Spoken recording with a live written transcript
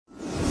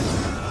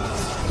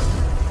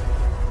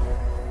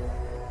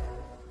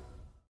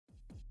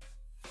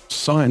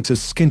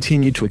scientists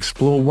continue to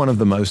explore one of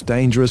the most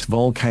dangerous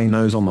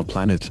volcanoes on the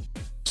planet.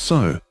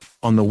 So,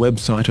 on the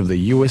website of the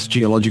U.S.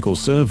 Geological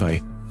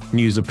Survey,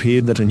 news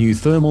appeared that a new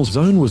thermal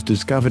zone was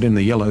discovered in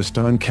the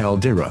Yellowstone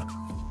caldera.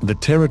 The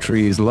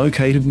territory is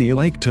located near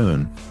Lake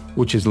Turn,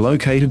 which is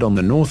located on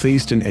the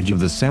northeastern edge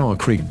of the Sour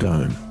Creek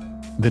Dome.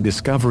 The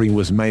discovery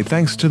was made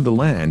thanks to the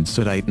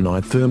Landsat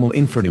 8-night thermal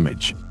infrared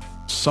image.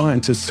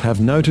 Scientists have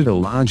noted a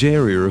large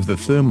area of the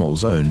thermal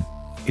zone.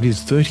 It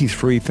is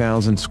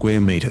 33,000 square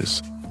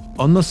meters.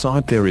 On the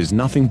site there is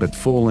nothing but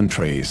fallen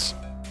trees.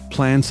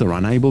 Plants are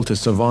unable to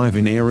survive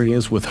in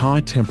areas with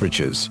high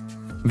temperatures.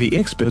 The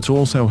experts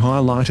also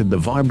highlighted the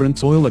vibrant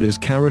soil that is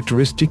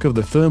characteristic of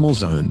the thermal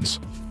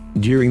zones.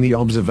 During the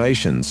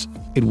observations,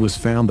 it was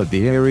found that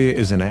the area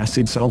is an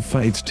acid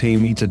sulfates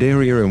team-eated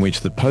area in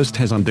which the post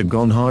has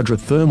undergone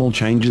hydrothermal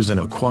changes and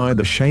acquired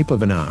the shape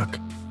of an arc.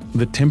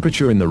 The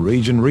temperature in the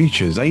region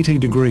reaches 80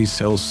 degrees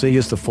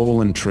Celsius. The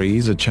fallen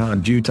trees are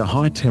charred due to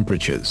high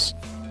temperatures.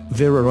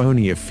 There are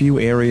only a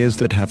few areas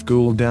that have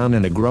cooled down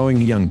and are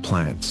growing young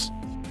plants.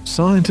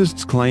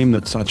 Scientists claim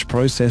that such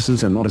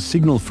processes are not a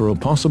signal for a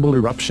possible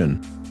eruption,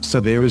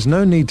 so there is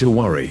no need to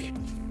worry.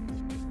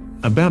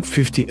 About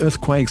 50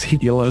 earthquakes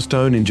hit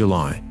Yellowstone in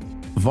July.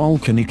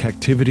 Volcanic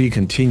activity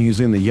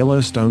continues in the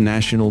Yellowstone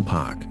National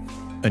Park.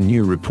 A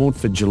new report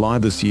for July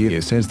this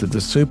year says that the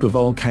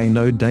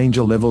supervolcano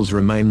danger levels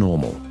remain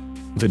normal.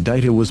 The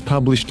data was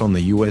published on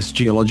the U.S.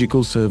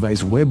 Geological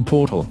Survey's web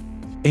portal.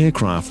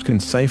 Aircraft can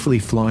safely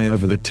fly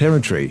over the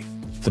territory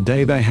the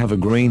day they have a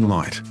green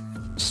light.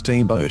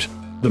 Steamboat,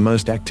 the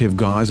most active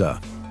geyser,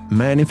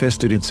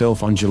 manifested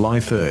itself on July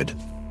 3,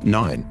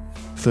 9,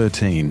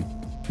 13,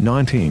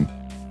 19,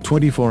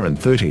 24 and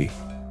 30,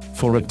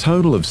 for a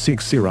total of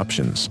 6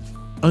 eruptions.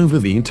 Over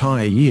the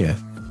entire year,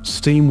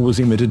 steam was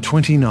emitted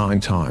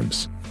 29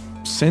 times.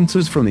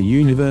 Sensors from the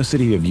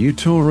University of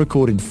Utah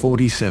recorded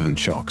 47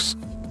 shocks.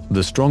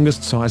 The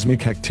strongest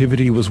seismic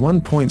activity was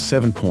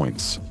 1.7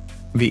 points.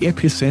 The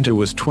epicenter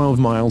was 12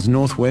 miles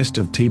northwest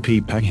of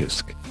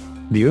Tepe-Pahisk.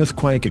 The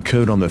earthquake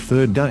occurred on the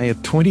third day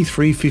at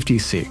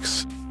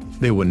 23:56.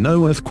 There were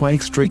no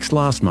earthquake streaks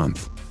last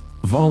month.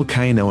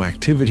 Volcano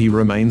activity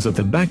remains at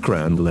the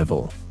background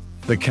level.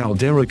 The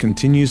caldera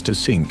continues to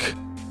sink.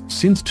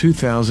 Since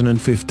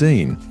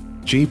 2015,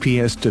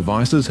 GPS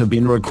devices have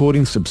been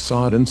recording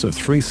subsidence of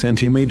 3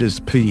 centimeters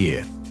per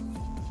year.